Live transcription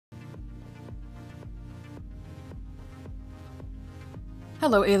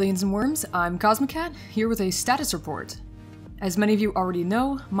Hello aliens and worms, I'm Cosmicat, here with a status report. As many of you already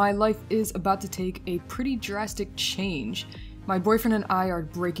know, my life is about to take a pretty drastic change. My boyfriend and I are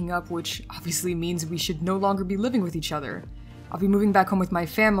breaking up, which obviously means we should no longer be living with each other. I'll be moving back home with my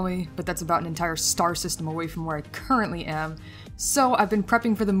family, but that's about an entire star system away from where I currently am, so I've been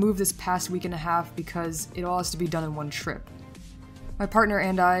prepping for the move this past week and a half because it all has to be done in one trip. My partner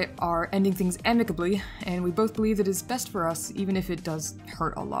and I are ending things amicably, and we both believe it is best for us, even if it does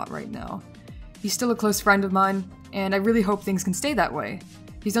hurt a lot right now. He's still a close friend of mine, and I really hope things can stay that way.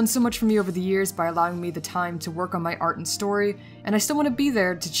 He's done so much for me over the years by allowing me the time to work on my art and story, and I still want to be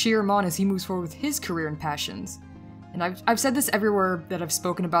there to cheer him on as he moves forward with his career and passions. And I've said this everywhere that I've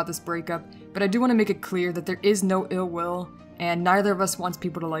spoken about this breakup, but I do want to make it clear that there is no ill will, and neither of us wants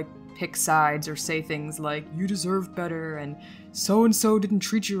people to pick sides or say things like, you deserve better, and so-and-so didn't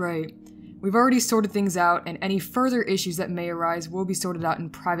treat you right. We've already sorted things out, and any further issues that may arise will be sorted out in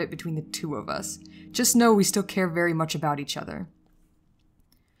private between the two of us. Just know we still care very much about each other.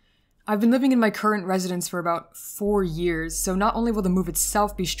 I've been living in my current residence for about 4 years, so not only will the move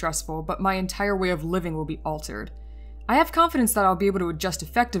itself be stressful, but my entire way of living will be altered. I have confidence that I'll be able to adjust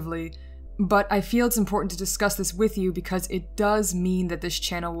effectively, but I feel it's important to discuss this with you because it does mean that this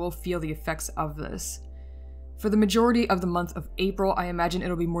channel will feel the effects of this. For the majority of the month of April, I imagine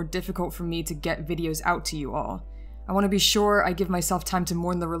it'll be more difficult for me to get videos out to you all. I want to be sure I give myself time to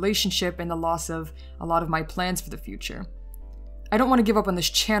mourn the relationship and the loss of a lot of my plans for the future. I don't want to give up on this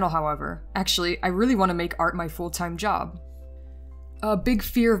channel, however. Actually, I really want to make art my full-time job. A big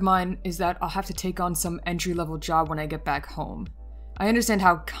fear of mine is that I'll have to take on some entry-level job when I get back home. I understand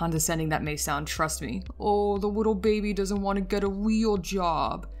how condescending that may sound, trust me. Oh, the little baby doesn't want to get a real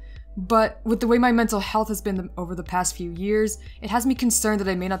job. But with the way my mental health has been over the past few years, it has me concerned that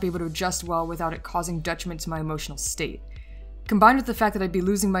I may not be able to adjust well without it causing detriment to my emotional state. Combined with the fact that I'd be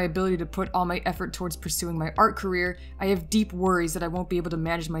losing my ability to put all my effort towards pursuing my art career, I have deep worries that I won't be able to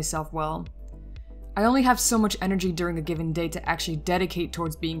manage myself well. I only have so much energy during a given day to actually dedicate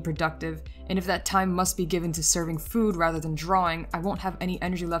towards being productive, and if that time must be given to serving food rather than drawing, I won't have any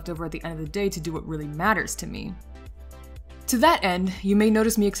energy left over at the end of the day to do what really matters to me. To that end, you may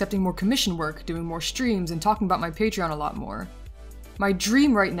notice me accepting more commission work, doing more streams, and talking about my Patreon a lot more. My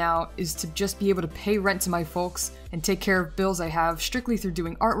dream right now is to just be able to pay rent to my folks and take care of bills I have strictly through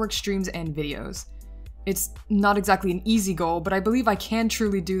doing artwork, streams, and videos. It's not exactly an easy goal, but I believe I can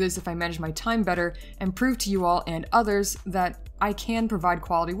truly do this if I manage my time better and prove to you all and others that I can provide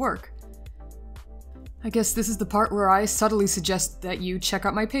quality work. I guess this is the part where I subtly suggest that you check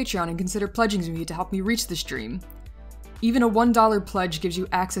out my Patreon and consider pledging to me to help me reach this dream. Even a $1 pledge gives you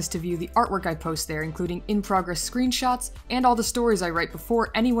access to view the artwork I post there, including in-progress screenshots and all the stories I write before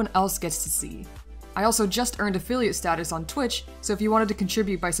anyone else gets to see. I also just earned affiliate status on Twitch, so if you wanted to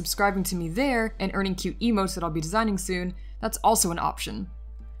contribute by subscribing to me there and earning cute emotes that I'll be designing soon, that's also an option.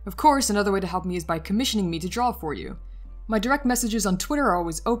 Of course, another way to help me is by commissioning me to draw for you. My direct messages on Twitter are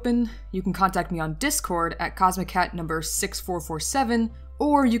always open. You can contact me on Discord at Cosmicat number 6447,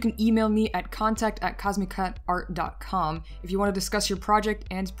 or you can email me at contact@cosmicatart.com if you want to discuss your project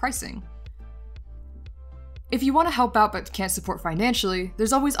and pricing. If you want to help out but can't support financially,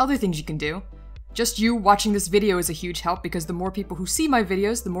 there's always other things you can do. Just you watching this video is a huge help because the more people who see my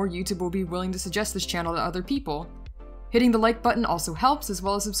videos, the more YouTube will be willing to suggest this channel to other people. Hitting the like button also helps, as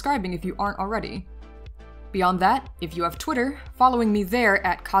well as subscribing if you aren't already. Beyond that, if you have Twitter, following me there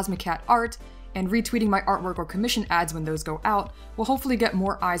at CosmicatArt and retweeting my artwork or commission ads when those go out will hopefully get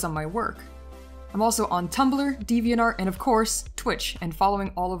more eyes on my work. I'm also on Tumblr, DeviantArt, and of course, Twitch, and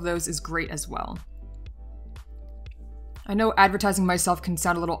following all of those is great as well. I know advertising myself can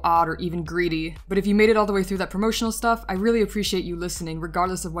sound a little odd or even greedy, but if you made it all the way through that promotional stuff, I really appreciate you listening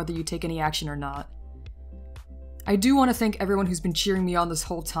regardless of whether you take any action or not. I do want to thank everyone who's been cheering me on this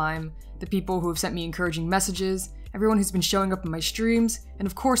whole time, the people who have sent me encouraging messages, everyone who's been showing up in my streams, and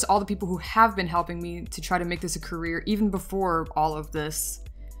of course all the people who have been helping me to try to make this a career even before all of this.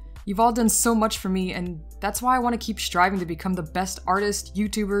 You've all done so much for me, and that's why I want to keep striving to become the best artist,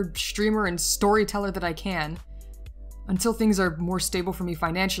 YouTuber, streamer, and storyteller that I can. Until things are more stable for me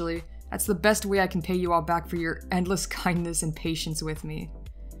financially, that's the best way I can pay you all back for your endless kindness and patience with me.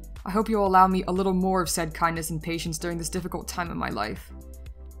 I hope you'll allow me a little more of said kindness and patience during this difficult time in my life.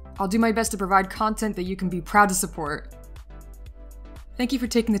 I'll do my best to provide content that you can be proud to support. Thank you for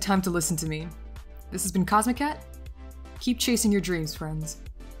taking the time to listen to me. This has been Cosmicat. Keep chasing your dreams, friends.